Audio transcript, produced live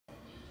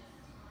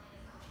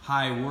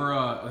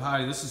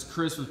Hi. This is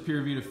Chris with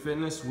Pure Vita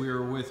Fitness.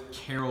 We're with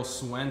Carol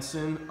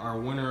Swenson, our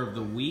winner of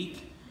the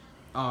week.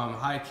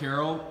 Hi,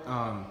 Carol.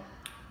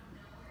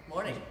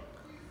 Morning.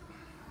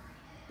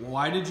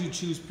 Why did you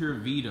choose Pure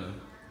Vita?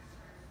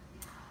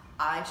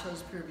 I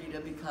chose Pure Vita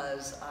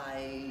because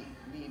I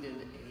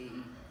needed a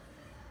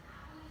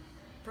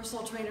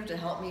personal trainer to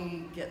help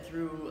me get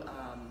through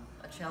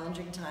a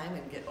challenging time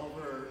and get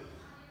over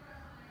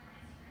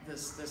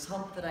this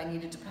hump that I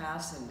needed to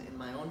pass in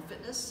my own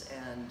fitness,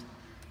 and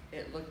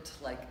it looked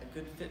like a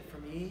good fit for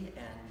me,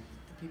 and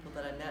the people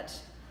that I met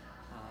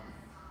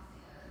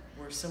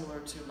were similar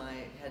to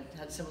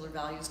had similar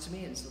values to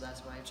me, and so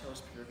that's why I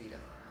chose Pure Vita.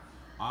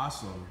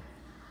 Awesome.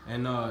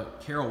 And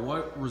Carol,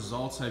 what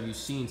results have you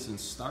seen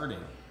since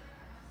starting?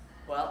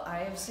 Well, I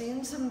have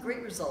seen some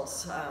great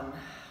results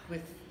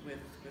with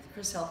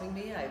Chris helping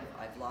me.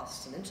 I've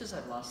lost some inches,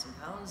 I've lost some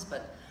pounds,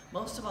 but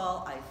most of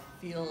all, I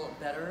feel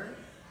better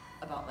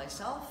about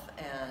myself,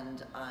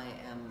 and I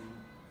am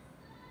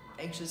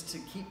anxious to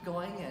keep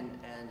going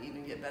and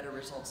even get better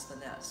results than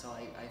that. So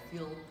I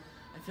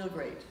feel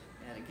great,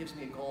 and it gives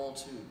me a goal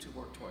to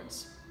work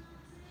towards.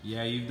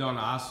 Yeah, you've done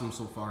awesome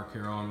so far,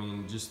 Carol. I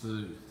mean, just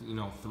the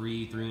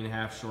three and a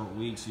half short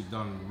weeks, you've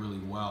done really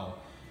well.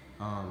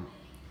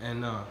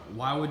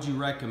 Why would you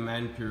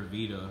recommend Pure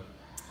Vita,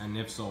 and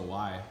if so,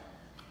 why?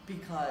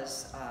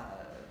 Because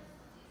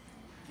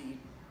the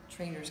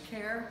trainers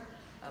care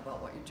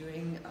about what you're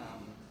doing.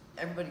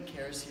 Everybody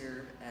cares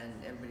here, and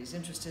everybody's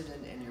interested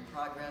in your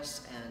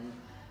progress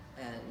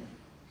and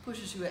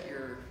pushes you at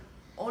your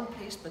own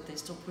pace, but they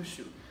still push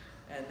you,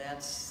 and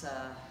that's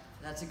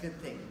a good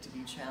thing, to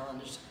be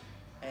challenged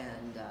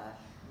and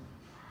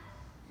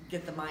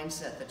get the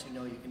mindset that you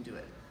know you can do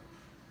it.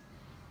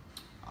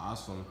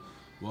 Awesome.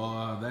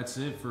 Well, that's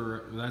it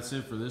for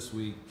this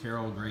week.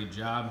 Carol, great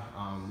job.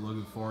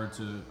 Looking forward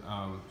to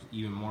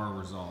even more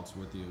results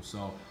with you.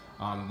 So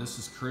this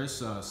is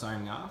Chris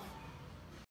signing off.